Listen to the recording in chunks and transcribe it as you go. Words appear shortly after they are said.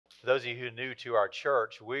For those of you who are new to our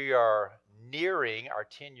church, we are nearing our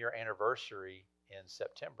 10-year anniversary in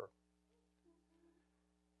September.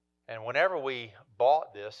 And whenever we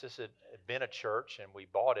bought this had been a church and we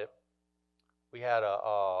bought it, we had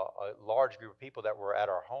a large group of people that were at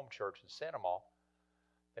our home church in Sanoma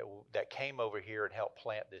that came over here and helped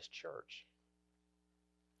plant this church.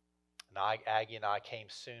 And Aggie and I came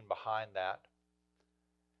soon behind that.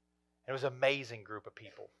 And it was an amazing group of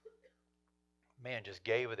people. Man, just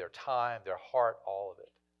gave of their time, their heart, all of it.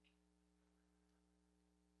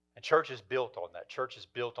 And church is built on that. Church is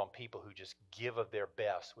built on people who just give of their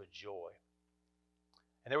best with joy.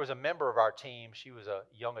 And there was a member of our team, she was a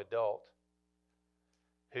young adult,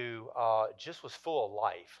 who just was full of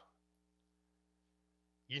life.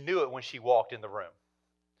 You knew it when she walked in the room.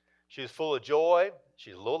 She was full of joy. She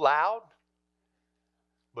was a little loud.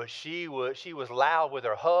 But she was loud with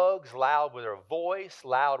her hugs, loud with her voice,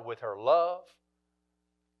 loud with her love.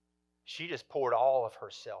 She just poured all of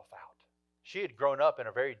herself out. She had grown up in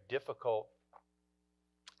a very difficult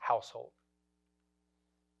household.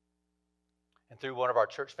 And through one of our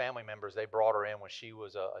church family members, they brought her in when she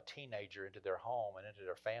was a teenager into their home and into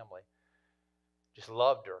their family. Just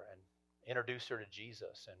loved her and introduced her to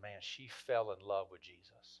Jesus. And man, she fell in love with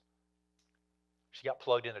Jesus. She got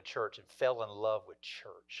plugged into church and fell in love with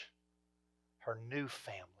church. Her new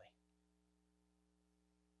family.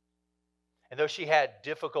 And though she had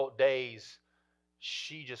difficult days,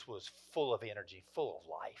 she just was full of energy, full of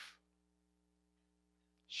life.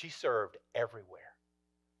 She served everywhere.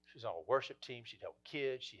 She was on a worship team. She'd help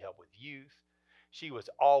kids. She'd help with youth. She was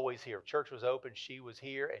always here. If church was open, she was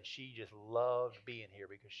here, and she just loved being here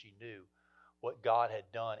because she knew what God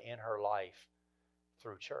had done in her life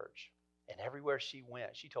through church. And everywhere she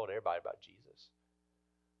went, she told everybody about Jesus.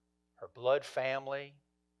 Her blood family,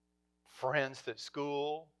 friends at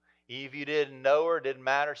school, even if you didn't know her, it didn't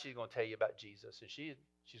matter, she's going to tell you about Jesus. And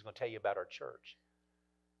she's going to tell you about our church.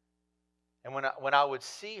 And when I would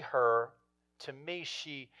see her, to me,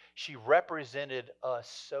 she represented us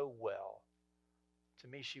so well. To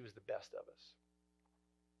me, she was the best of us.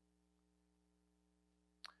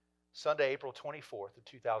 Sunday, April 24th of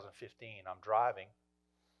 2015, I'm driving,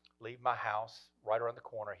 leave my house right around the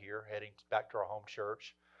corner here, heading back to our home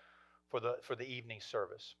church for the evening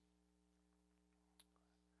service.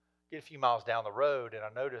 Get a few miles down the road, and I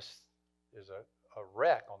notice there's a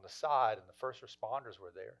wreck on the side, and the first responders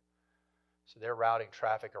were there. So they're routing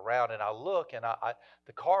traffic around, and I look, and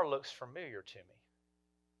the car looks familiar to me.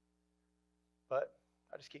 But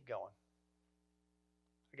I just keep going.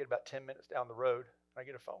 I get about 10 minutes down the road, and I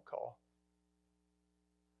get a phone call.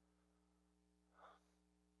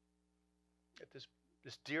 At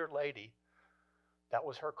this dear lady, that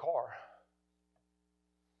was her car.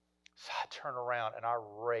 So I turn around and I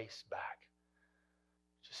race back.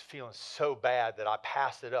 Just feeling so bad that I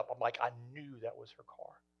passed it up. I'm like, I knew that was her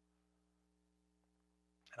car.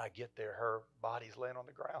 And I get there, her body's laying on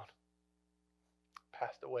the ground.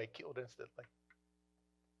 Passed away, killed instantly.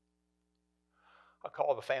 I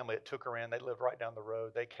called the family that took her in. They lived right down the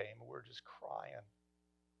road. They came and we're just crying.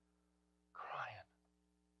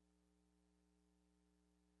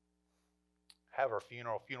 Have our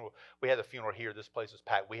funeral. We had the funeral here. This place was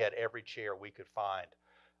packed. We had every chair we could find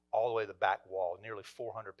all the way to the back wall. Nearly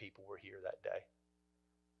 400 people were here that day.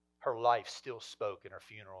 Her life still spoke in her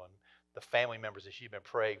funeral, and the family members that she'd been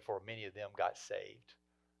praying for, many of them got saved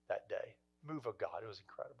that day. Move of God. It was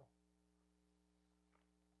incredible.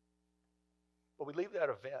 But we leave that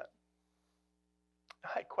event.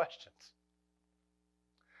 I had questions.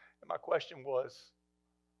 And my question was,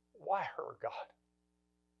 why her, God?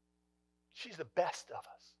 She's the best of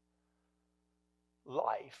us.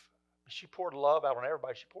 Life. She poured love out on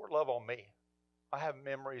everybody. She poured love on me. I have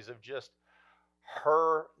memories of just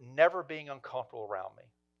her never being uncomfortable around me.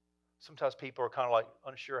 Sometimes people are kind of like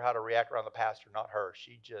unsure how to react around the pastor, not her.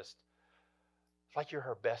 It's like you're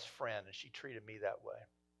her best friend, and she treated me that way.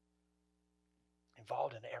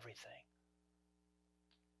 Involved in everything.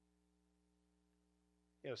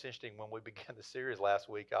 You know, it's interesting, when we began the series last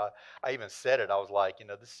week, I even said it. I was like,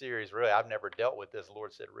 this series, really, I've never dealt with this. The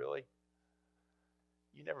Lord said, really?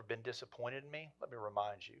 You never been disappointed in me? Let me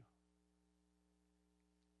remind you.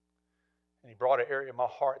 And he brought an area of my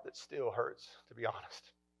heart that still hurts, to be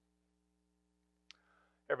honest.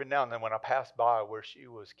 Every now and then when I pass by where she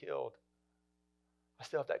was killed, I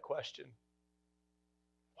still have that question.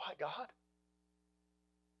 Why, God?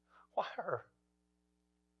 Why her?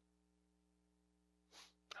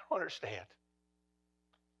 I don't understand.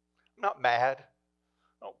 I'm not mad.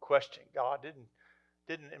 I don't question God.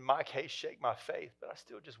 Didn't in my case shake my faith, but I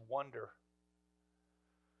still just wonder.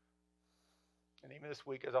 And even this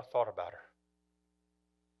week as I thought about her,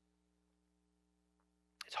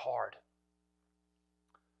 it's hard.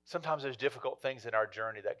 Sometimes there's difficult things in our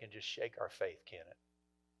journey that can just shake our faith, can it?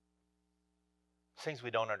 Things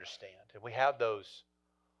we don't understand. And we have those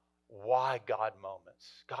why God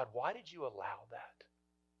moments. God, why did you allow that?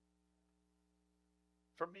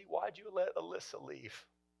 For me, why did you let Alyssa leave?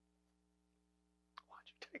 Why'd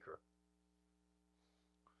you take her?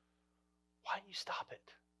 Why didn't you stop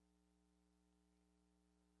it?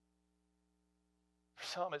 For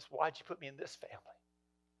some, it's why'd you put me in this family?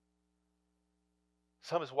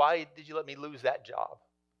 Some is why did you let me lose that job?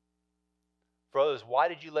 For others, why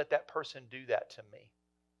did you let that person do that to me?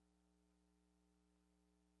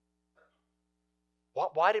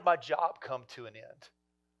 Why did my job come to an end?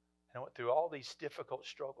 And I went through all these difficult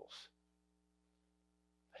struggles.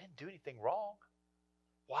 I didn't do anything wrong.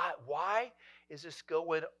 Why is this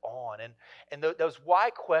going on? And those why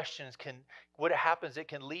questions what happens, it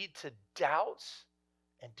can lead to doubts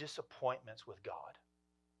and disappointments with God.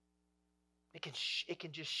 It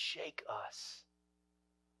can just shake us.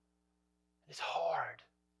 It's hard.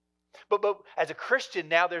 But as a Christian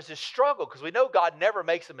now, there's this struggle because we know God never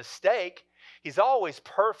makes a mistake. He's always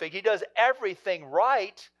perfect. He does everything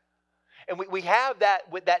right. And we have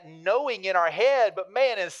that with that knowing in our head, but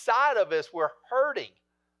man, inside of us, we're hurting.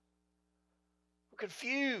 We're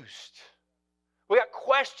confused. We got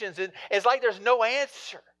questions, and it's like there's no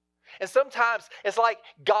answer. And sometimes it's like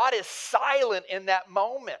God is silent in that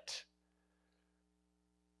moment.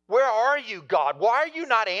 Where are you, God? Why are you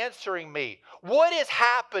not answering me? What is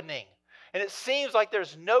happening? And it seems like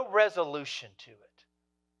there's no resolution to it.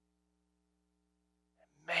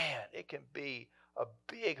 Man, it can be a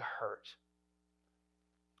big hurt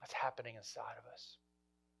that's happening inside of us.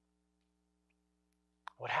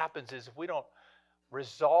 What happens is if we don't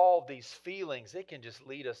resolve these feelings, it can just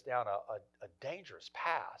lead us down a dangerous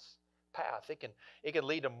path. It can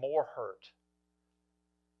lead to more hurt.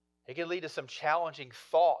 It can lead to some challenging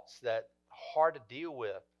thoughts that are hard to deal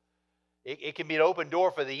with. It can be an open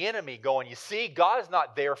door for the enemy going, you see, God's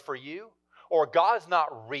not there for you, or God's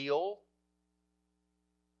not real.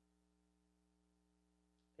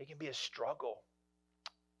 It can be a struggle.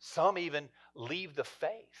 Some even leave the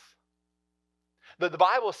faith. The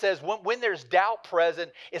Bible says when there's doubt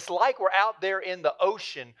present, it's like we're out there in the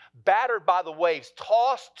ocean, battered by the waves,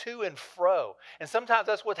 tossed to and fro. And sometimes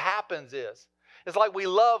that's what happens is. It's like we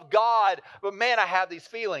love God, but man, I have these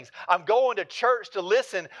feelings. I'm going to church to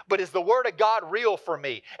listen, but is the Word of God real for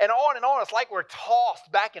me? And on. It's like we're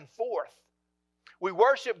tossed back and forth. We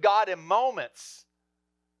worship God in moments,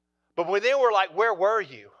 but then we're like, where were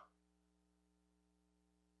you?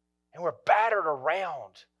 And we're battered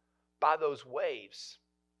around by those waves.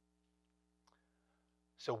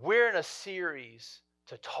 So we're in a series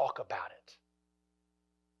to talk about it.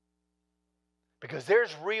 Because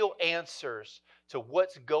there's real answers to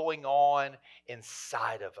what's going on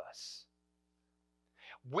inside of us.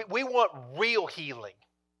 We want real healing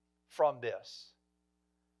from this.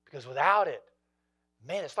 Because without it,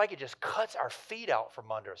 man, it's like it just cuts our feet out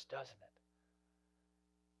from under us, doesn't it?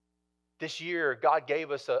 This year, God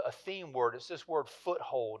gave us a theme word. It's this word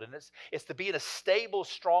foothold. And it's to be in a stable,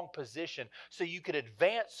 strong position so you can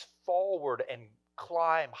advance forward and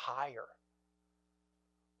climb higher.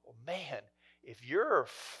 Well, man, if your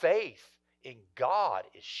faith in God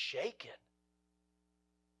is shaken,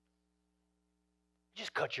 you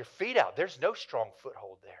just cut your feet out. There's no strong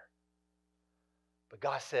foothold there. But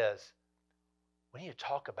God says, we need to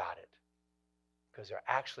talk about it because there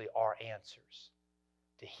actually are answers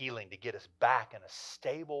to healing to get us back in a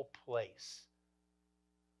stable place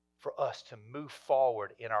for us to move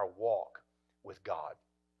forward in our walk with God.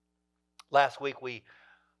 Last week we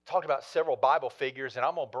talked about several Bible figures, and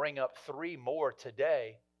I'm going to bring up 3 more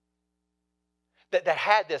today that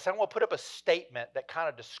had this. I'm going to put up a statement that kind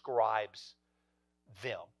of describes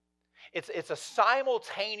them. It's a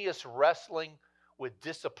simultaneous wrestling with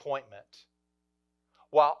disappointment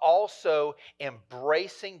while also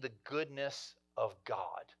embracing the goodness of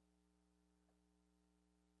God.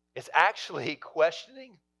 It's actually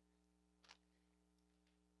questioning,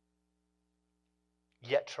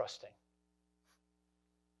 yet trusting.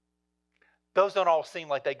 Those don't all seem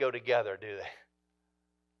like they go together, do they?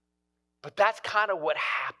 But that's kind of what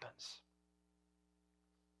happens.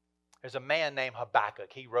 There's a man named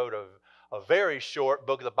Habakkuk. He wrote a very short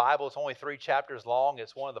book of the Bible. It's only 3 chapters long.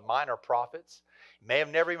 It's one of the minor prophets. You may have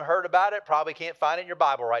never even heard about it. Probably can't find it in your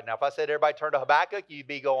Bible right now. If I said everybody turn to Habakkuk, you'd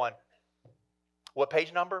be going, what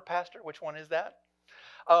page number, Pastor? Which one is that?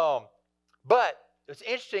 But what's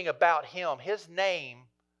interesting about him, his name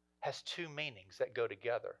has 2 meanings that go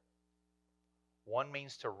together. One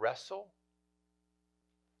means to wrestle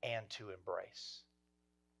and to embrace.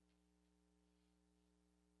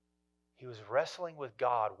 He was wrestling with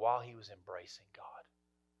God while he was embracing God.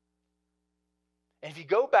 And if you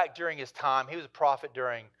go back during his time, he was a prophet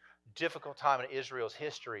during a difficult time in Israel's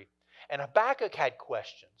history. And Habakkuk had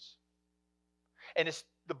questions. And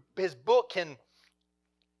his book can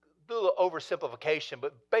do a little oversimplification,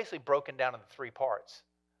 but basically broken down into 3 parts.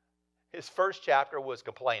 His first chapter was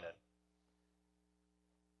complaining.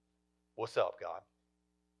 What's up, God?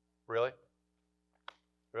 Really?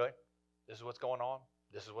 Really? This is what's going on?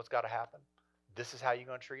 This is what's got to happen? This is how you're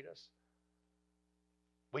going to treat us?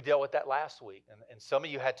 We dealt with that last week. And some of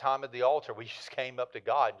you had time at the altar where you just came up to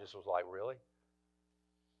God and just was like, really?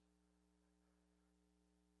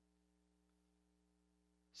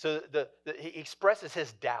 So he expresses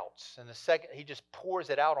his doubts. And he just pours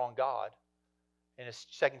it out on God in his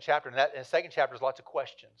second chapter. And in the second chapter, there's lots of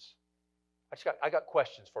questions. I got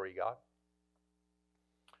questions for you, God.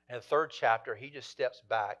 In the third chapter, he just steps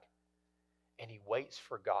back and he waits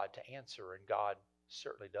for God to answer. And God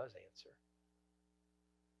certainly does answer.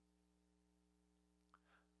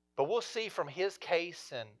 But we'll see from his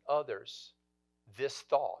case and others, this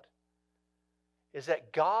thought is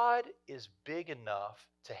that God is big enough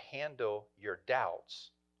to handle your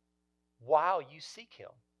doubts while you seek him.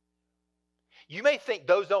 You may think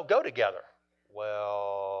those don't go together.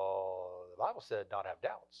 Well, the Bible said not have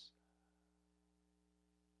doubts.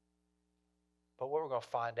 But what we're going to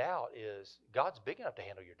find out is God's big enough to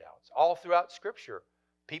handle your doubts. All throughout Scripture,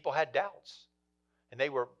 people had doubts. And they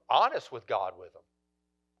were honest with God with them.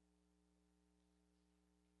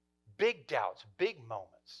 Big doubts, big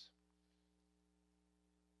moments.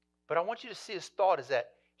 But I want you to see his thought is that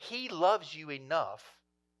he loves you enough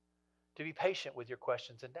to be patient with your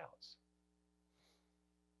questions and doubts.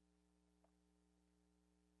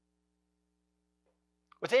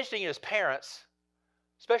 What's interesting is parents,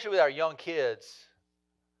 especially with our young kids,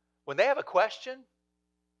 when they have a question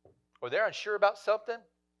or they're unsure about something,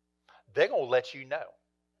 they're going to let you know.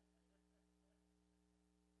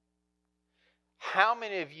 How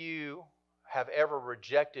many of you have ever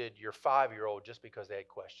rejected your 5-year-old just because they had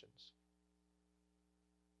questions?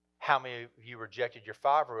 How many of you rejected your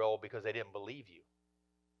 5-year-old because they didn't believe you?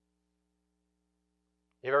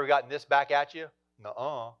 You ever gotten this back at you?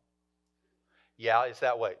 Nuh-uh. Yeah, it's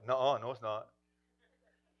that way. Nuh-uh, no it's not.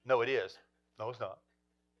 No, it is. No, it's not.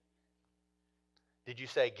 Did you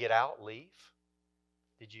say get out, leave?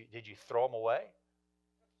 Did you throw them away?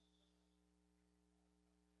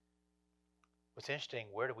 What's interesting,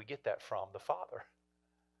 where do we get that from? The Father.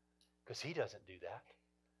 Because he doesn't do that.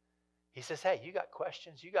 He says, hey, you got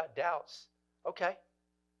questions, you got doubts. Okay.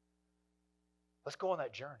 Let's go on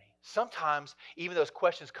that journey. Sometimes even those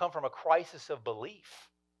questions come from a crisis of belief.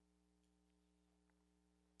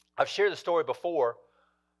 I've shared the story before.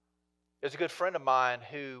 There's a good friend of mine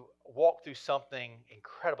who walked through something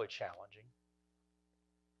incredibly challenging.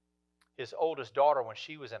 His oldest daughter, when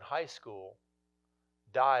she was in high school,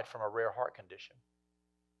 died from a rare heart condition.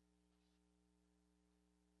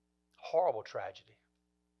 Horrible tragedy.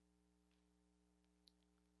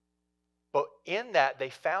 But in that, they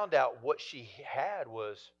found out what she had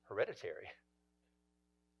was hereditary.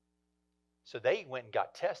 So they went and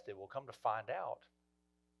got tested. We'll come to find out.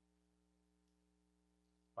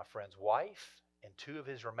 My friend's wife and 2 of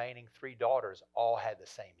his remaining 3 daughters all had the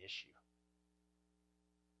same issue.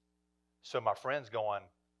 So my friend's going,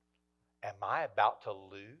 am I about to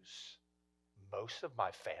lose most of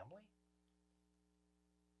my family?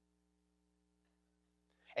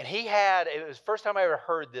 And it was the first time I ever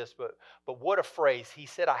heard this, but what a phrase. He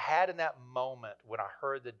said, I had in that moment when I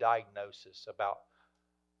heard the diagnosis about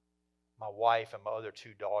my wife and my other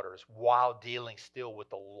 2 daughters while dealing still with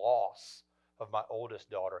the loss of my oldest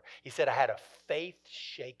daughter. He said, I had a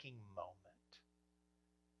faith-shaking moment.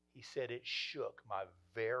 He said, it shook my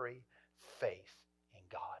very faith in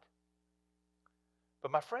God.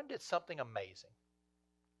 But my friend did something amazing.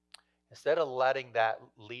 Instead of letting that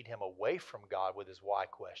lead him away from God with his why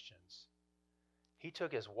questions, he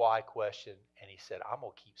took his why question and he said, I'm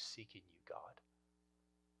going to keep seeking you, God.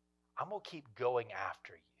 I'm going to keep going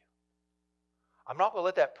after you. I'm not going to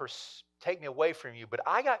let that take me away from you, but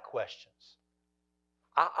I got questions.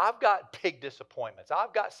 I've got big disappointments.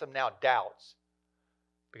 I've got some now doubts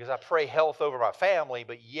because I pray health over my family,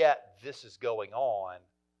 but yet this is going on.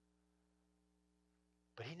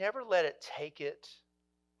 But he never let it take him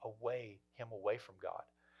away from God.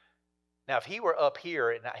 Now, if he were up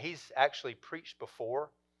here, and he's actually preached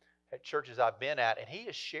before at churches I've been at, and he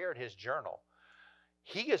has shared his journal.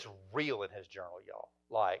 He is real in his journal, y'all.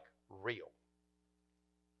 Like, real.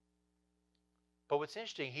 But what's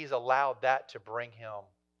interesting, he's allowed that to bring him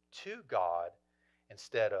to God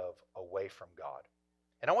instead of away from God.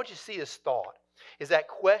 And I want you to see his thought is that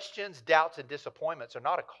questions, doubts, and disappointments are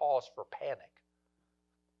not a cause for panic.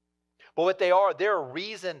 But what they are, they're a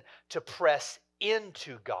reason to press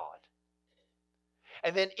into God.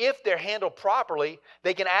 And then if they're handled properly,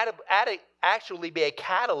 they can actually be a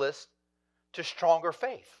catalyst to stronger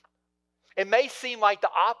faith. It may seem like the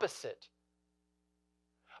opposite.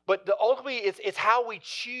 But ultimately, it's how we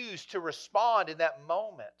choose to respond in that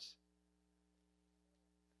moment.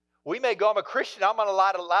 We may go, I'm a Christian, I'm not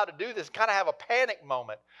allowed to do this, kind of have a panic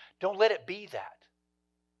moment. Don't let it be that.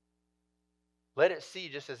 Let it see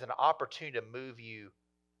just as an opportunity to move you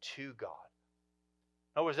to God.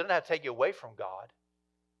 In other words, it doesn't have to take you away from God.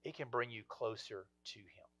 It can bring you closer to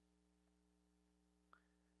Him.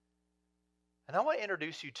 And I want to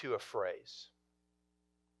introduce you to a phrase.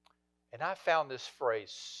 And I found this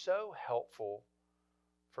phrase so helpful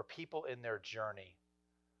for people in their journey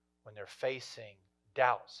when they're facing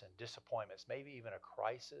doubts and disappointments, maybe even a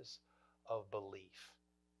crisis of belief.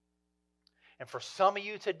 And for some of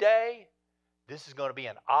you today, this is going to be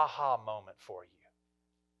an aha moment for you.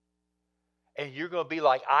 And you're going to be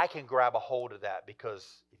like, I can grab a hold of that, because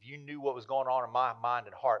if you knew what was going on in my mind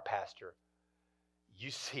and heart, Pastor,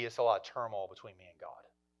 you see it's a lot of turmoil between me and God.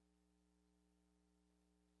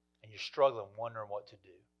 And you're struggling, wondering what to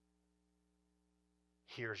do.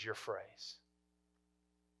 Here's your phrase.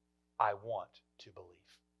 I want to believe.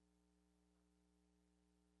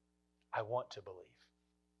 I want to believe.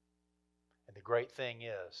 And the great thing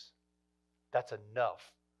is, that's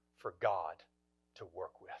enough for God to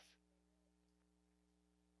work with.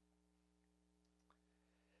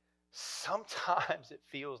 Sometimes it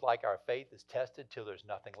feels like our faith is tested till there's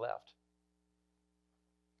nothing left.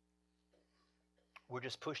 We're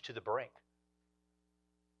just pushed to the brink.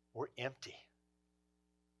 We're empty.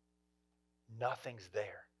 Nothing's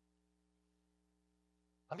there.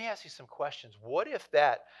 Let me ask you some questions. What if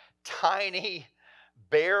that tiny,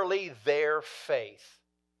 barely there faith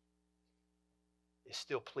is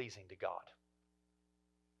still pleasing to God?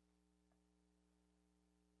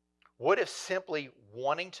 What if simply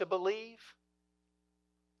wanting to believe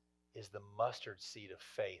is the mustard seed of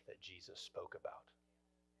faith that Jesus spoke about?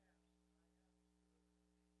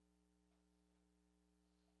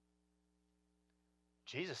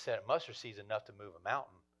 Jesus said a mustard seed is enough to move a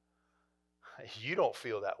mountain. You don't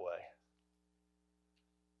feel that way.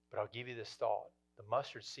 But I'll give you this thought. The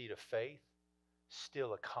mustard seed of faith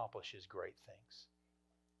still accomplishes great things.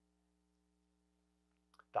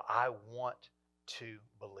 The I want to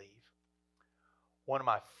believe. One of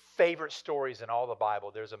my favorite stories in all the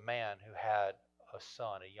Bible, there's a man who had a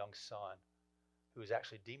son, a young son, who was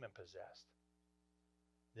actually demon possessed.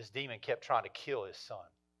 This demon kept trying to kill his son.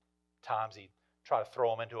 Times he'd try to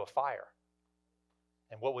throw him into a fire.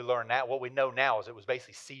 And what we know now is it was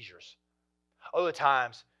basically seizures. Other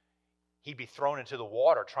times, he'd be thrown into the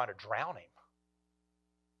water trying to drown him.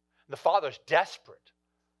 The father's desperate.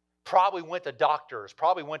 Probably went to doctors,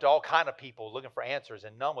 probably went to all kind of people looking for answers,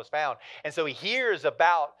 and none was found. And so he hears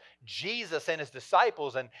about Jesus and his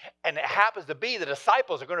disciples, and it happens to be the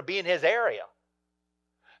disciples are going to be in his area.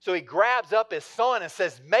 So he grabs up his son and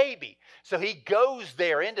says, maybe. So he goes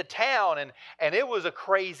there into town, and it was a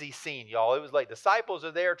crazy scene, y'all. It was like disciples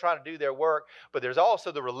are there trying to do their work, but there's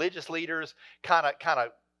also the religious leaders kind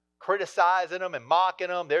of criticizing them and mocking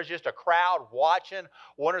them. There's just a crowd watching,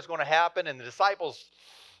 wondering what's going to happen, and the disciples,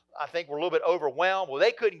 I think, were a little bit overwhelmed. Well,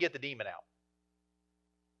 they couldn't get the demon out.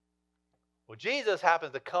 Well, Jesus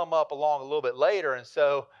happens to come up along a little bit later, and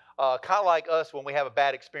so kind of like us when we have a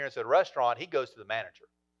bad experience at a restaurant, he goes to the manager.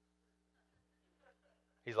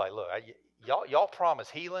 He's like, look, y'all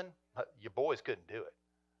promised healing. Your boys couldn't do it.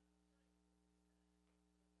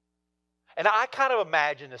 And I kind of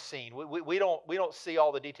imagine the scene. We don't see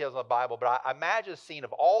all the details in the Bible, but I imagine a scene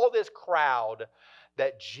of all this crowd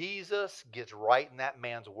that Jesus gets right in that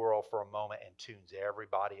man's world for a moment and tunes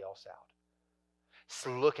everybody else out. It's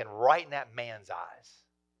looking right in that man's eyes.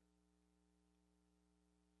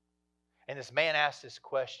 And this man asked this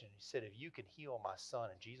question. He said, if you can heal my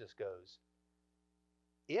son, and Jesus goes,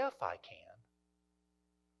 if I can.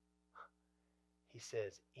 He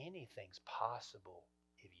says, anything's possible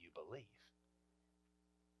if you believe.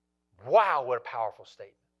 Wow, what a powerful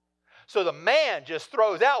statement. So the man just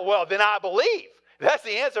throws out, well, then I believe. That's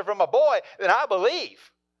the answer from my boy, then I believe.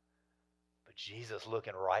 But Jesus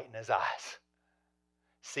looking right in his eyes,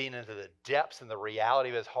 seeing into the depths and the reality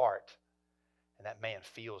of his heart, and that man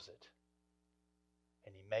feels it.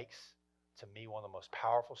 And he makes, to me, one of the most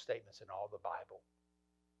powerful statements in all the Bible.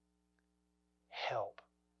 Help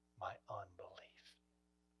my unbelief.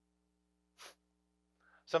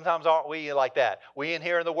 Sometimes aren't we like that? We in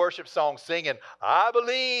here in the worship song singing, I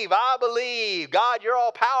believe, God, you're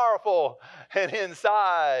all powerful. And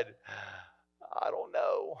inside, I don't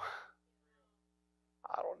know.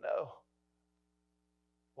 I don't know.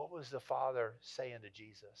 What was the Father saying to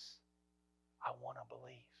Jesus? I want to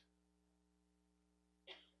believe.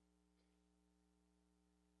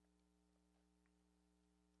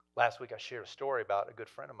 Last week I shared a story about a good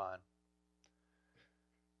friend of mine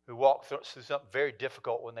who walked through something very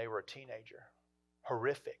difficult when they were a teenager.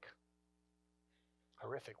 Horrific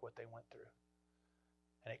what they went through.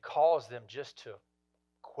 And it caused them just to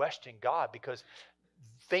question God, because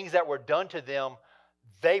things that were done to them,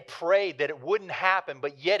 they prayed that it wouldn't happen,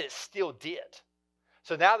 but yet it still did.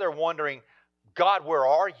 So now they're wondering, God, where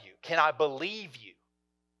are you? Can I believe you?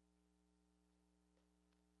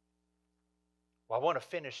 Well, I want to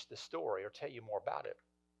finish the story or tell you more about it.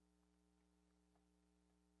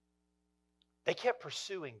 They kept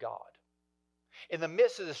pursuing God. In the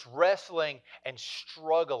midst of this wrestling and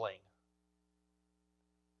struggling,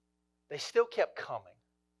 they still kept coming.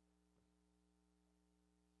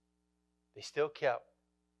 They still kept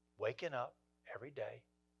waking up every day,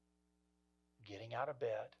 getting out of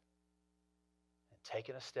bed, and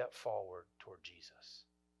taking a step forward toward Jesus.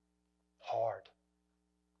 Hard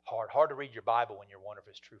to read your Bible when you're wondering if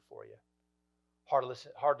it's true for you.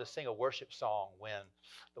 Hard to sing a worship song when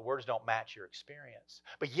the words don't match your experience.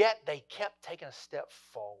 But yet they kept taking a step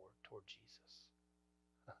forward toward Jesus.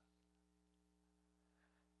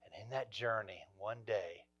 And in that journey, one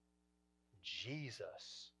day,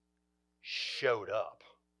 Jesus showed up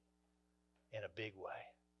in a big way.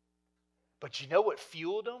 But you know what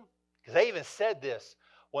fueled them? Because they even said this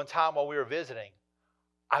one time while we were visiting.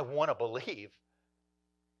 I want to believe.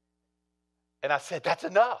 And I said, that's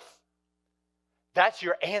enough. That's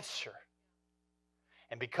your answer.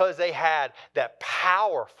 And because they had that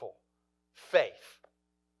powerful faith,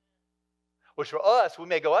 which for us, we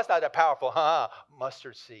may go, that's not that powerful,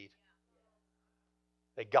 mustard seed.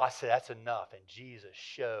 That God said, that's enough. And Jesus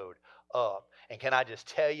showed up. And can I just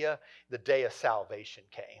tell you, the day of salvation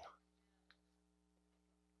came.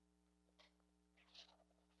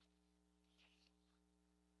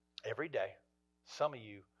 Every day, some of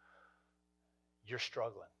you, you're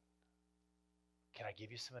struggling. Can I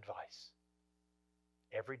give you some advice?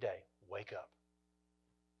 Every day, wake up.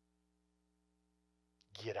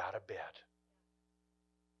 Get out of bed.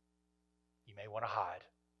 You may want to hide.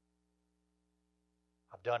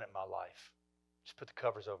 I've done it in my life. Just put the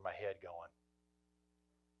covers over my head going,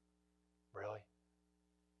 really?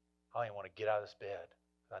 I don't even want to get out of this bed.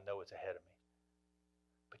 I know it's ahead of me.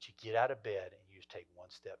 But you get out of bed and you just take one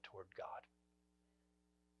step toward God.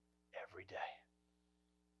 Every day.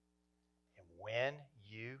 And when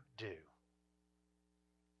you do,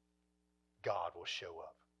 God will show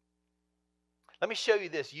up. Let me show you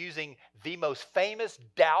this using the most famous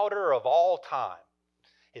doubter of all time.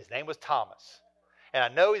 His name was Thomas. And I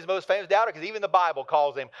know he's the most famous doubter because even the Bible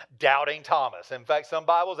calls him Doubting Thomas. In fact, some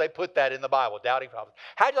Bibles, they put that in the Bible, Doubting Thomas.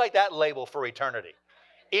 How'd you like that label for eternity?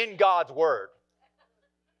 In God's Word.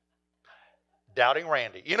 Doubting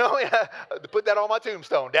Randy. You know, put that on my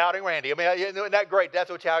tombstone, Doubting Randy. I mean, isn't that great? That's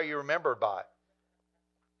how you're remembered by.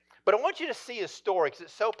 But I want you to see a story because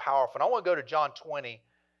it's so powerful. And I want to go to John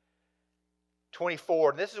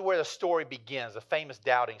 20:24. And this is where the story begins, the famous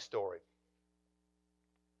doubting story.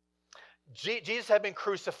 Jesus had been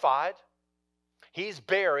crucified. He's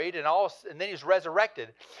buried and then he's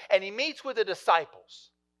resurrected. And he meets with the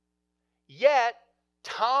disciples. Yet,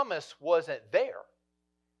 Thomas wasn't there.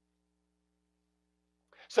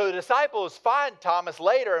 So the disciples find Thomas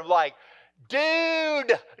later and like,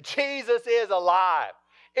 dude, Jesus is alive.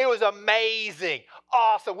 It was amazing.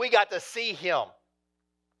 Awesome. We got to see him.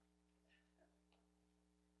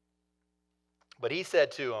 But he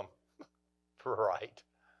said to him, right.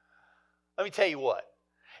 Let me tell you what.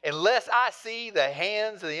 Unless I see the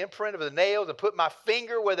hands and the imprint of the nails and put my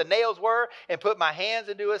finger where the nails were and put my hands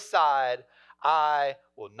into his side, I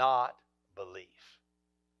will not believe.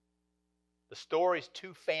 The story's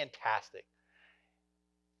too fantastic.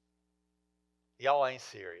 Y'all ain't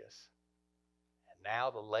serious. And now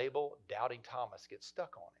the label Doubting Thomas gets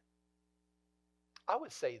stuck on him. I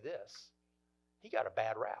would say this. He got a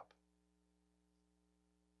bad rap.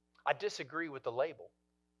 I disagree with the label.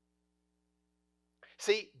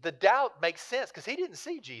 See, the doubt makes sense because he didn't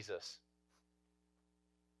see Jesus.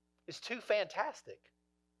 It's too fantastic.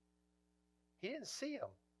 He didn't see him.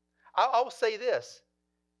 I will say this.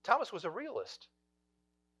 Thomas was a realist.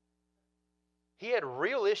 He had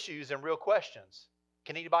real issues and real questions.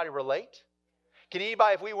 Can anybody relate? Can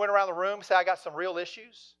anybody, if we went around the room, say, I got some real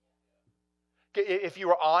issues? If you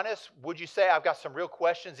were honest, would you say, I've got some real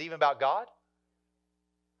questions even about God?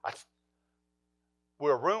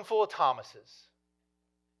 We're a room full of Thomases.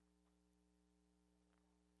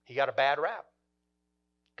 He got a bad rap.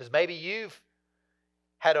 Because maybe you've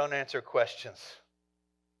had unanswered questions.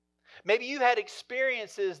 Maybe you had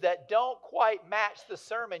experiences that don't quite match the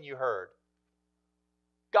sermon you heard.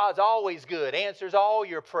 God's always good, answers all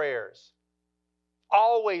your prayers.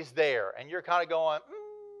 Always there. And you're kind of going,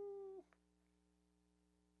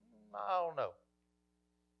 I don't know.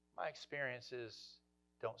 My experiences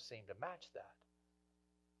don't seem to match that.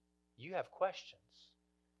 You have questions.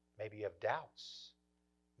 Maybe you have doubts.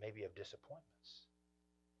 Maybe you have disappointments.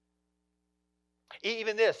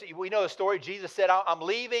 Even this, we know the story. Jesus said, I'm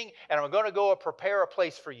leaving and I'm going to go prepare a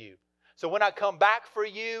place for you. So when I come back for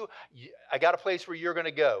you, I got a place where you're going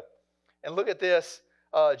to go. And look at this,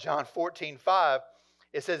 John 14:5.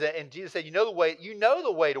 It says, and Jesus said, you know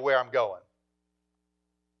the way to where I'm going.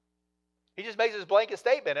 He just makes this blanket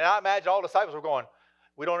statement. And I imagine all the disciples were going,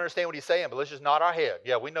 we don't understand what he's saying, but let's just nod our head.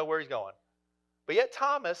 Yeah, we know where he's going. But yet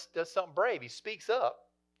Thomas does something brave. He speaks up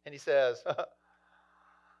and he says,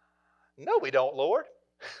 no, we don't, Lord.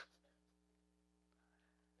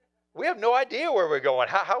 We have no idea where we're going.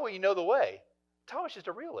 How will you know the way? Thomas is just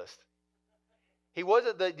a realist. He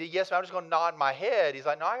wasn't the yes, I'm just going to nod my head. He's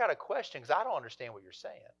like, no, I got a question because I don't understand what you're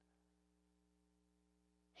saying.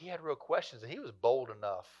 He had real questions, and he was bold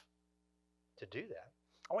enough to do that.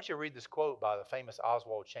 I want you to read this quote by the famous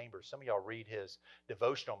Oswald Chambers. Some of y'all read his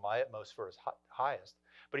devotional, My Utmost for His Highest.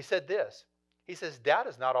 But he said this. He says, doubt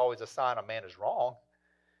is not always a sign a man is wrong.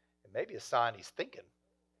 It may be a sign he's thinking.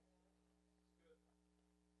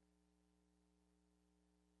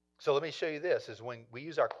 So let me show you this, is when we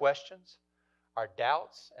use our questions, our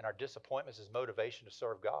doubts, and our disappointments as motivation to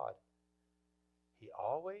serve God, He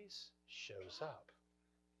always shows up.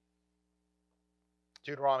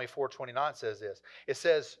 Deuteronomy 4:29 says this. It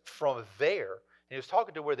says, from there, and he was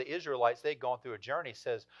talking to where the Israelites, they'd gone through a journey. It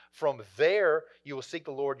says, from there you will seek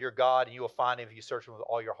the Lord your God, and you will find Him if you search Him with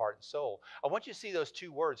all your heart and soul. I want you to see those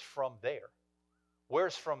two words, from there.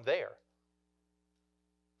 Where's from there?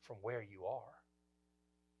 From where you are.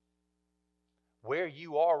 Where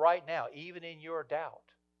you are right now, even in your doubt,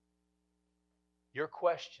 your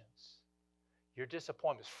questions, your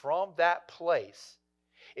disappointments, from that place,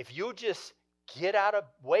 if you just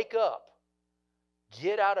wake up,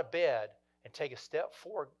 get out of bed, and take a step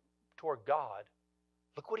forward toward God,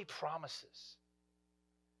 look what He promises.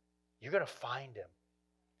 You're going to find Him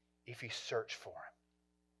if you search for Him.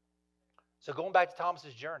 So going back to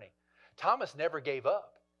Thomas's journey, Thomas never gave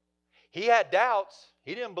up. He had doubts.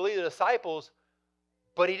 He didn't believe the disciples,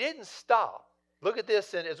 but he didn't stop. Look at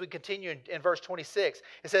this as we continue in verse 26.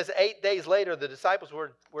 It says, 8 days later, the disciples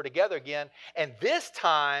were together again, and this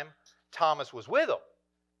time Thomas was with them.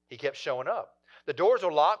 He kept showing up. The doors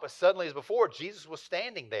were locked, but suddenly as before, Jesus was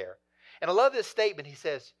standing there. And I love this statement. He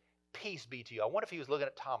says, peace be to you. I wonder if he was looking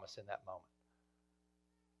at Thomas in that moment.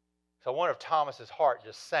 So I wonder if Thomas's heart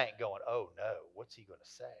just sank going, oh no, what's he going to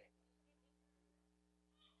say?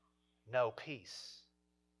 No, peace.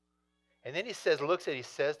 And then he says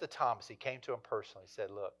to Thomas, he came to him personally, he said,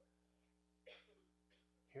 look,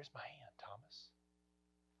 here's my hand, Thomas.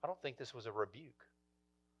 I don't think this was a rebuke.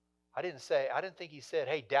 I didn't think he said,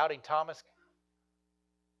 hey, doubting Thomas,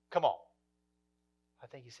 come on. I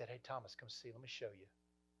think he said, hey, Thomas, come see, let me show you.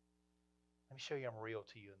 Let me show you I'm real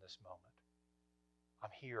to you in this moment.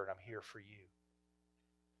 I'm here and I'm here for you.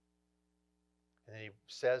 And then he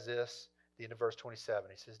says this, at the end of verse 27,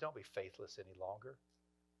 he says, don't be faithless any longer.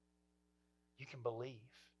 You can believe.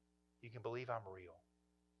 You can believe I'm real.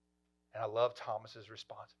 And I love Thomas's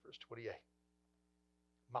response in verse 28.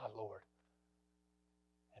 My Lord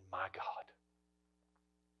and my God.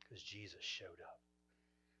 Because Jesus showed up.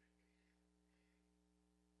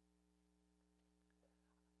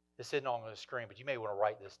 This isn't on the screen, but you may want to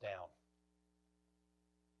write this down.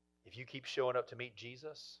 If you keep showing up to meet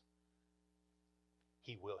Jesus,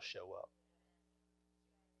 He will show up.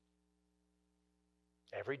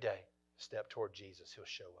 Every day, step toward Jesus, He'll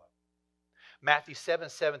show up. Matthew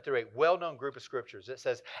 7:7-8, well-known group of scriptures. It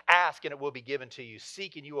says, ask and it will be given to you.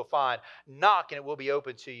 Seek and you will find. Knock and it will be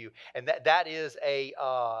open to you. And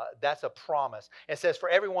that's a promise. And it says, for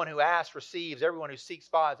everyone who asks receives, everyone who seeks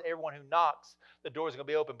finds, everyone who knocks, the doors are going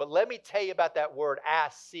to be open. But let me tell you about that word,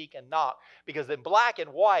 ask, seek, and knock. Because in black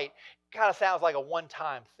and white, it kind of sounds like a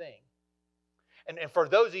one-time thing. And for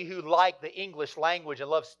those of you who like the English language and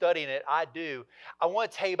love studying it, I do. I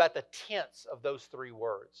want to tell you about the tense of those three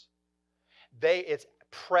words. It's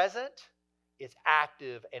present, it's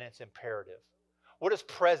active, and it's imperative. What does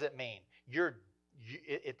present mean?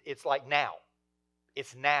 It's like now.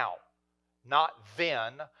 It's now. Not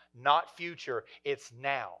then, not future. It's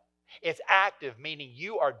now. It's active, meaning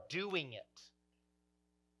you are doing it.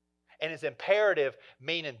 And it's imperative,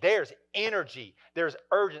 meaning there's energy, there's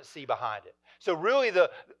urgency behind it. So really the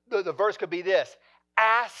verse could be this: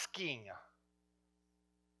 asking,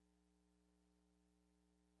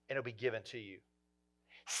 and it'll be given to you.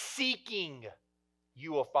 Seeking,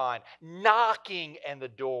 you will find. Knocking, and the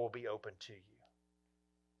door will be open to you.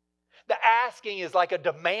 The asking is like a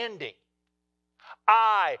demanding.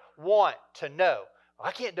 I want to know.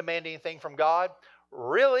 I can't demand anything from God.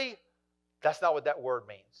 Really? That's not what that word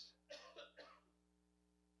means.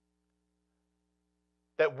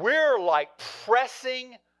 That we're like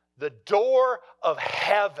pressing the door of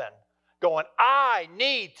heaven, going, I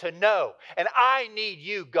need to know, and I need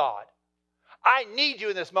you, God. I need you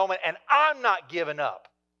in this moment, and I'm not giving up.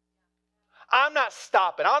 I'm not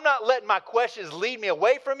stopping. I'm not letting my questions lead me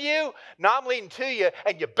away from you. No, I'm leading to you,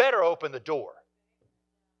 and you better open the door.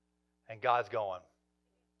 And God's going,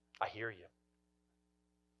 I hear you.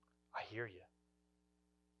 I hear you.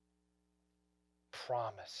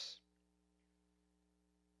 Promise.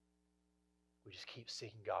 We just keep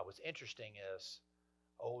seeking God. What's interesting is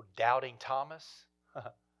old doubting Thomas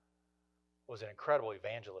was an incredible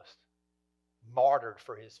evangelist, martyred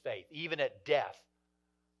for his faith, even at death.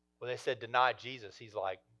 When they said deny Jesus, he's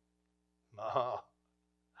like, I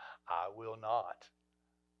will not.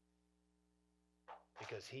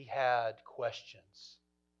 Because he had questions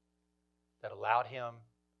that allowed him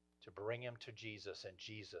to bring him to Jesus, and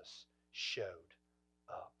Jesus showed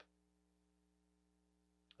up.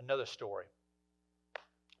 Another story,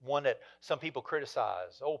 one that some people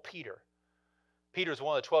criticize, old Peter. Peter's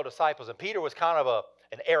one of the 12 disciples, and Peter was kind of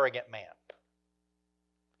an arrogant man.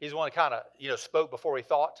 He's the one that kind of, spoke before he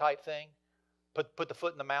thought type thing. Put the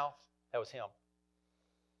foot in the mouth. That was him.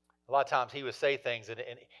 A lot of times he would say things, and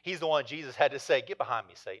he's the one Jesus had to say, get behind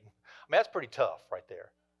me, Satan. I mean, that's pretty tough right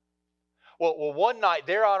there. Well, one night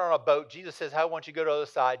they're out on a boat. Jesus says, I want you to go to the other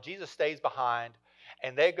side. Jesus stays behind,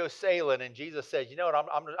 and they go sailing, and Jesus says, you know what,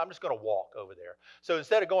 I'm just going to walk over there. So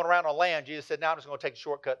instead of going around on land, Jesus said, now I'm just going to take a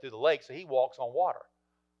shortcut through the lake. So he walks on water.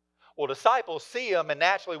 Well, disciples see him, and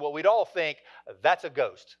naturally what we'd all think, that's a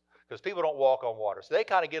ghost, because people don't walk on water. So they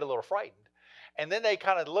kind of get a little frightened. And then they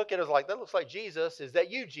kind of look at us like, that looks like Jesus. Is that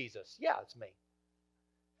you, Jesus? Yeah, it's me.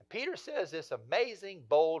 And Peter says this amazing,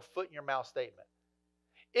 bold, foot-in-your-mouth statement.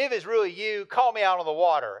 If it's really you, call me out on the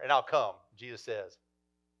water, and I'll come. Jesus says,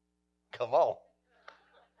 come on.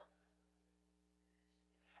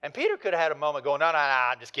 And Peter could have had a moment going, no,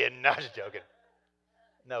 I'm just kidding. No, I'm just joking.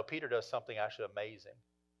 No, Peter does something actually amazing.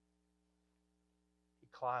 He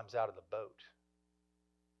climbs out of the boat.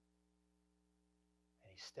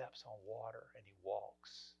 And he steps on water and he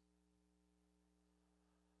walks.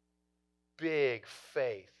 Big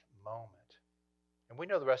faith moment. And we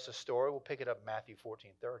know the rest of the story. We'll pick it up in Matthew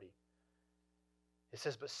 14:30. It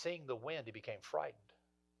says, but seeing the wind, he became frightened.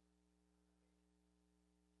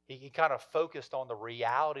 He kind of focused on the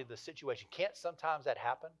reality of the situation. Can't sometimes that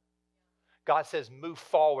happen? God says, move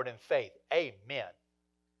forward in faith. Amen.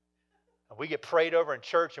 And we get prayed over in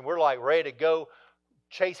church and we're like ready to go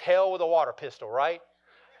chase hell with a water pistol, right?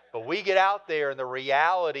 But we get out there and the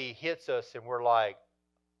reality hits us and we're like,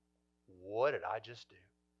 what did I just do?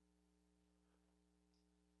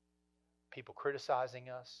 People criticizing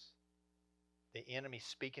us, the enemy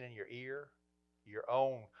speaking in your ear, your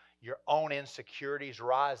own insecurities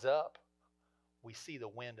rise up. We see the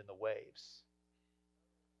wind and the waves,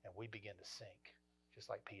 and we begin to sink, just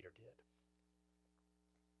like Peter did.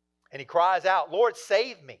 And he cries out, Lord,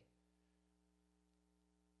 save me.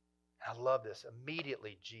 I love this.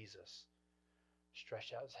 Immediately, Jesus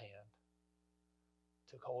stretched out his hand,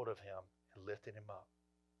 took hold of him, and lifted him up.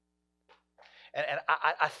 And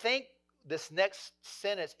I think this next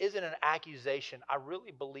sentence isn't an accusation. I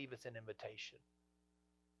really believe it's an invitation.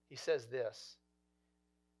 He says this,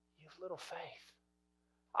 you have little faith.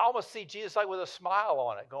 I almost see Jesus like with a smile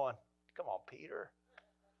on it going, come on, Peter.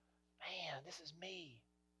 Man, this is me.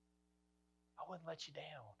 I wouldn't let you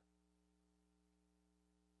down.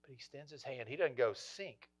 But he extends his hand. He doesn't go,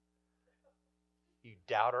 sink. You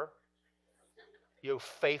doubter. You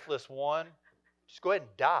faithless one. Just go ahead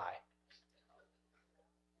and die.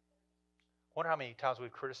 I wonder how many times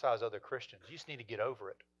we've criticized other Christians. You just need to get over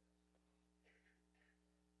it.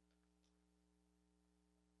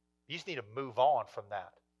 You just need to move on from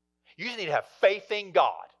that. You just need to have faith in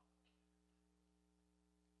God.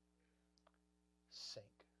 Sink.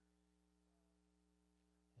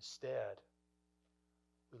 Instead,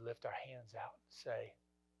 we lift our hands out and say,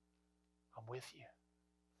 I'm with you.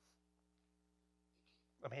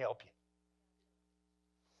 Let me help you.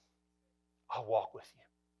 I'll walk with you.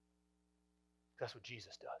 That's what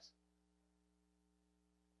Jesus does.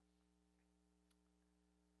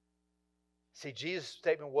 See, Jesus'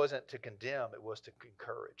 statement wasn't to condemn, it was to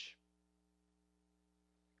encourage.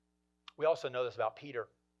 We also know this about Peter.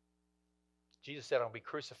 Jesus said, I'm going to be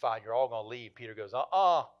crucified. You're all going to leave. Peter goes,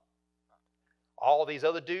 All these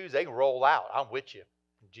other dudes, they can roll out. I'm with you.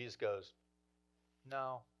 And Jesus goes,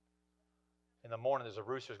 no. In the morning, there's a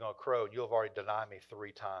rooster's going to crow, and you'll have already denied me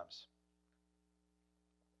 3 times.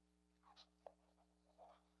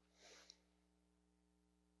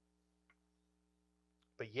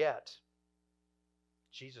 But yet,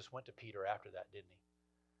 Jesus went to Peter after that, didn't he?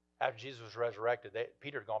 After Jesus was resurrected,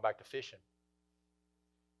 Peter had gone back to fishing.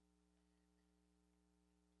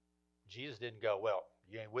 Jesus didn't go, well,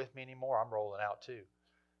 you ain't with me anymore, I'm rolling out too.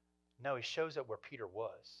 No, he shows up where Peter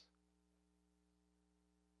was.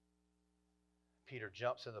 Peter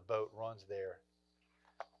jumps in the boat, runs there,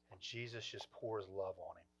 and Jesus just pours love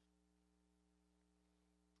on him.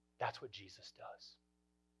 That's what Jesus does.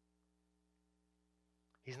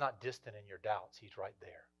 He's not distant in your doubts. He's right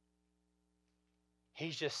there.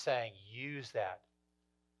 He's just saying, use that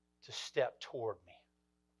to step toward me.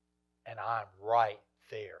 And I'm right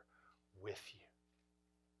there with you.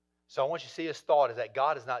 So I want you to see his thought is that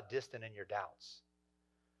God is not distant in your doubts.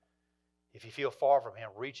 If you feel far from him,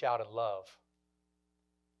 reach out in love,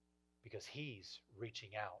 because he's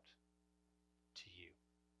reaching out to you.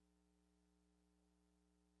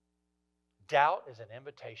 Doubt is an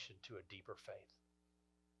invitation to a deeper faith.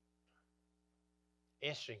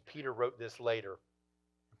 Interesting, Peter wrote this later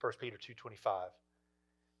in 1 Peter 2:25.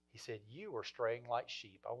 He said, you were straying like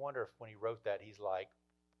sheep. I wonder if when he wrote that, he's like,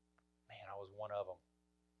 man, I was one of them.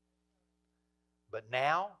 But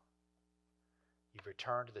now, you've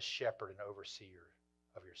returned to the shepherd and overseer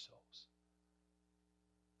of your souls.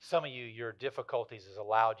 Some of you, your difficulties has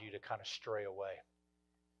allowed you to kind of stray away.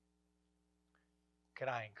 Can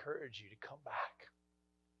I encourage you to come back?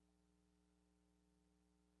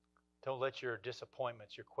 Don't let your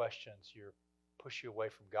disappointments, your questions, push you away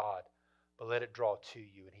from God, but let it draw to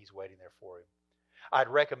you, and he's waiting there for you. I'd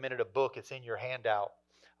recommended a book. It's in your handout.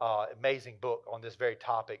 Amazing book on this very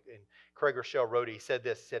topic. And Craig Rochelle wrote it. He said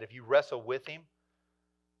this. He said, if you wrestle with him,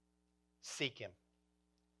 seek him,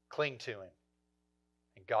 cling to him,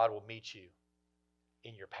 and God will meet you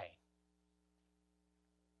in your pain.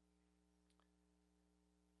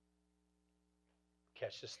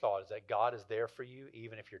 Catch this thought, is that God is there for you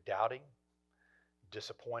even if you're doubting,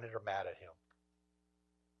 disappointed, or mad at him.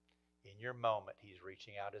 In your moment, he's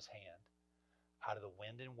reaching out his hand out of the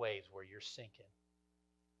wind and waves where you're sinking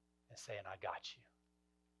and saying, I got you.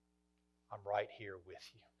 I'm right here with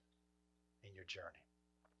you in your journey.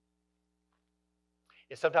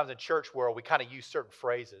 And sometimes in church world, we kind of use certain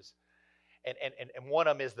phrases. And one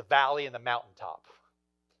of them is the valley and the mountaintop.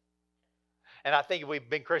 And I think if we've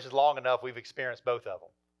been Christians long enough, we've experienced both of them.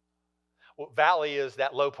 Well, valley is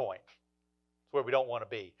that low point. It's where we don't want to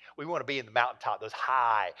be. We want to be in the mountaintop, those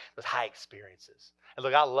high experiences. And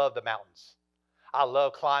look, I love the mountains. I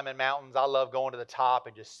love climbing mountains. I love going to the top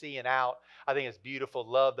and just seeing out. I think it's beautiful.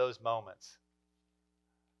 Love those moments.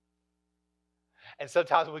 And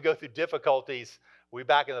sometimes when we go through difficulties, we're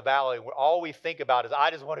back in the valley, and all we think about is,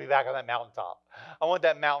 I just want to be back on that mountaintop. I want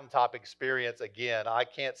that mountaintop experience again. I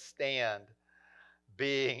can't stand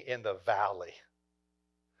being in the valley.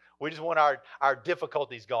 We just want our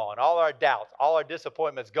difficulties gone, all our doubts, all our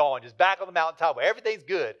disappointments gone, just back on the mountaintop where everything's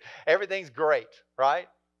good, everything's great, right?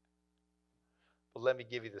 But let me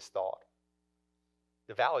give you this thought.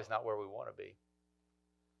 The valley's not where we want to be,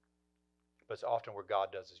 but it's often where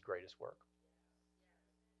God does his greatest work.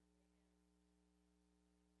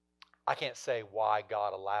 I can't say why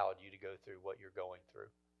God allowed you to go through what you're going through.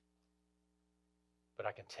 But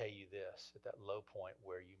I can tell you this, at that low point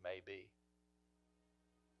where you may be,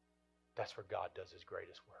 that's where God does his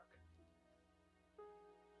greatest work.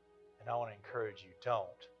 And I want to encourage you, don't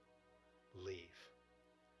leave.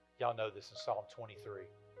 Y'all know this in Psalm 23.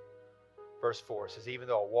 Verse 4 says, even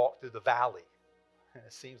though I walk through the valley, and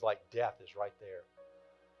it seems like death is right there,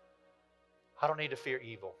 I don't need to fear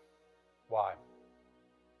evil. Why?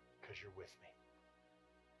 Because you're with me.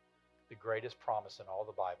 The greatest promise in all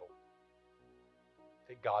the Bible,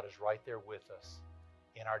 that God is right there with us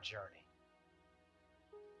in our journey.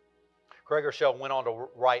 Craig Rochelle went on to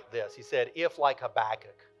write this. He said, if like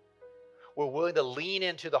Habakkuk, we're willing to lean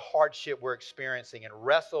into the hardship we're experiencing and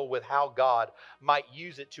wrestle with how God might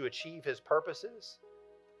use it to achieve his purposes,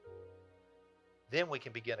 then we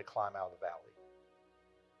can begin to climb out of the valley.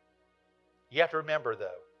 You have to remember,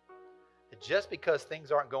 though, that just because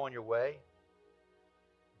things aren't going your way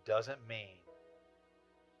doesn't mean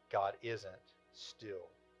God isn't still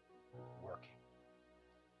working.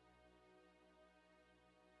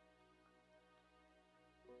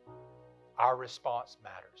 Our response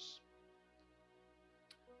matters.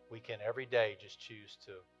 We can every day just choose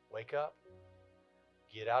to wake up,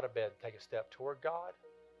 get out of bed, and take a step toward God,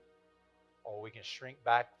 or we can shrink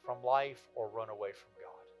back from life or run away from God.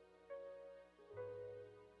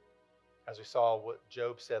 As we saw what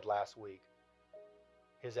Job said last week,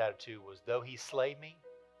 his attitude was, though he slay me,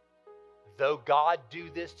 though God do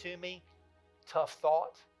this to me, tough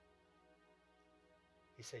thought,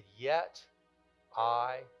 he said, yet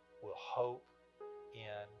I will hope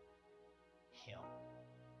in him.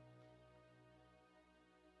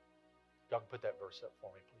 Y'all can put that verse up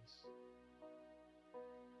for me, please.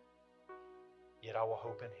 Yet I will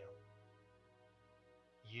hope in him.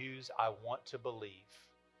 Use I want to believe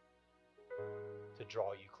to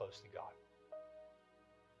draw you close to God.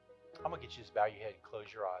 I'm going to get you to just bow your head and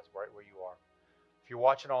close your eyes right where you are. If you're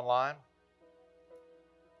watching online,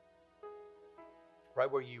 right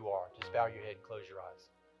where you are, just bow your head and close your eyes.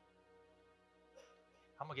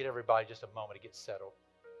 I'm going to get everybody just a moment to get settled,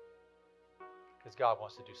 because God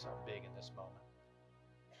wants to do something big in this moment.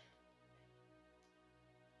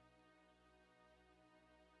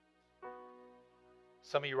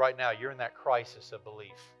 Some of you right now, you're in that crisis of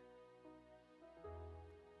belief.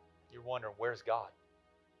 You're wondering, where's God?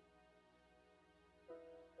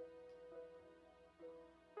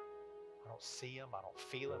 I don't see him. I don't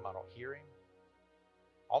feel him. I don't hear him.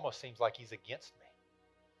 Almost seems like he's against me.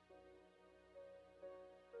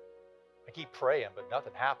 I keep praying, but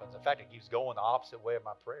nothing happens. In fact, it keeps going the opposite way of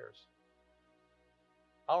my prayers.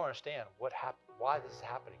 I don't understand what happened, why this is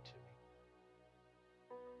happening to me.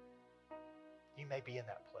 You may be in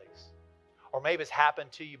that place. Or maybe it's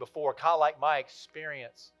happened to you before, kind of like my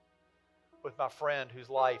experience with my friend whose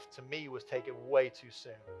life, to me, was taken way too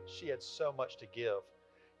soon. She had so much to give,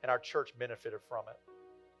 and our church benefited from it.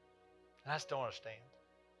 And I just don't understand.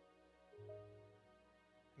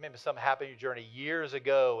 Maybe something happened in your journey years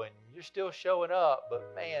ago, and you're still showing up,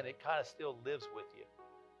 but man, it kind of still lives with you.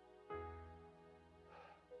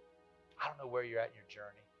 I don't know where you're at in your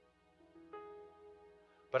journey.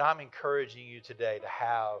 But I'm encouraging you today to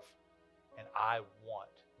have an I want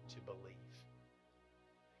to believe.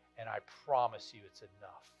 And I promise you it's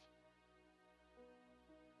enough.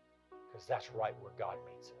 Because that's right where God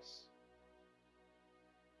meets us.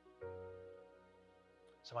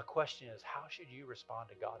 So my question is, how should you respond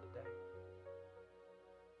to God today?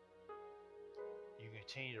 You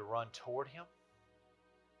continue to run toward him?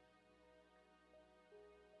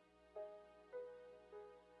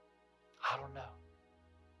 I don't know.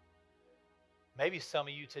 Maybe some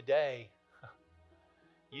of you today,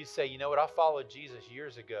 you say, you know what, I followed Jesus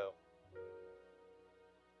years ago.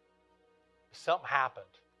 Something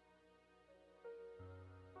happened.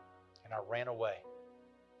 And I ran away.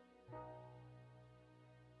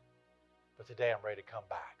 But today I'm ready to come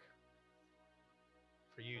back.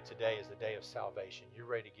 For you, today is the day of salvation. You're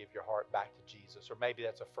ready to give your heart back to Jesus. Or maybe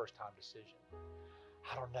that's a first-time decision.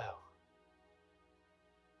 I don't know.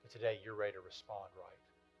 But today you're ready to respond right.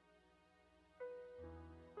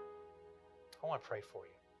 I want to pray for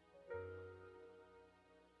you.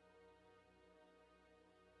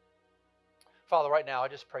 Father, right now I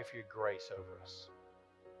just pray for your grace over us.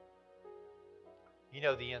 You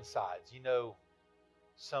know the insides. You know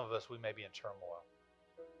some of us, we may be in turmoil.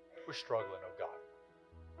 We're struggling, oh God.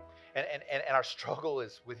 And our struggle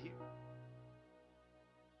is with you.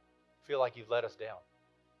 Feel like you've let us down.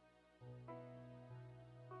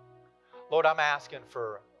 Lord, I'm asking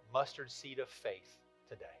for mustard seed of faith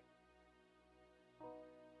today.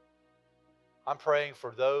 I'm praying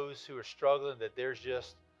for those who are struggling, that there's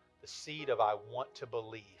just the seed of I want to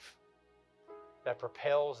believe that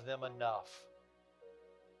propels them enough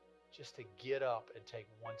just to get up and take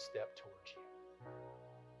one step towards you.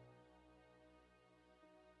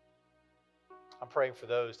 I'm praying for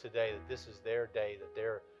those today that this is their day, that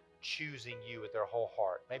they're choosing you with their whole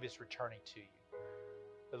heart. Maybe it's returning to you.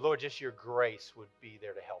 But Lord, just your grace would be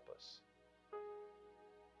there to help us.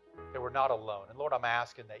 That we're not alone. And Lord, I'm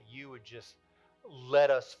asking that you would just let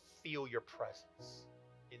us feel your presence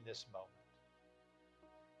in this moment.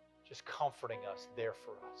 Just comforting us, there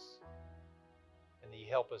for us. And that you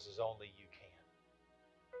help us as only you can.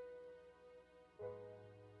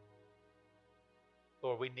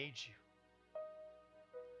 Lord, we need you.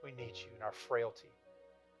 We need you in our frailty.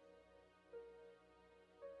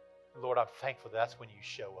 Lord, I'm thankful that's when you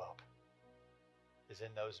show up, is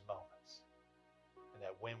in those moments. And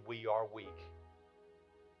that when we are weak,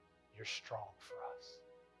 you're strong for us.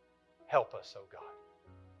 Help us, oh God.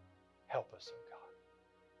 Help us, oh God.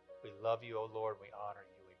 We love you, O Lord. We honor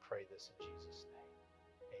you. We pray this in Jesus' name.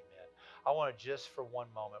 Amen. I want to just for one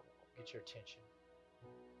moment get your attention.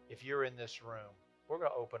 If you're in this room, we're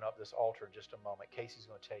going to open up this altar in just a moment. Casey's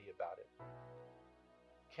going to tell you about it.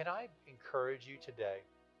 Can I encourage you today?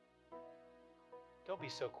 Don't be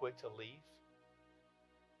so quick to leave,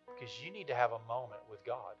 because you need to have a moment with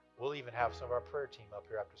God. We'll even have some of our prayer team up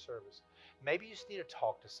here after service. Maybe you just need to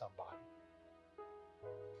talk to somebody.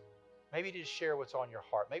 Maybe you need to share what's on your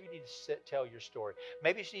heart. Maybe you need to tell your story.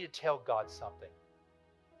 Maybe you just need to tell God something.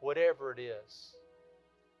 Whatever it is,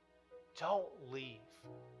 don't leave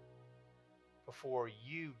before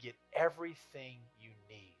you get everything you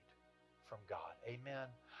need from God. Amen.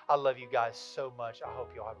 I love you guys so much. I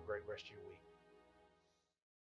hope you all have a great rest of your week.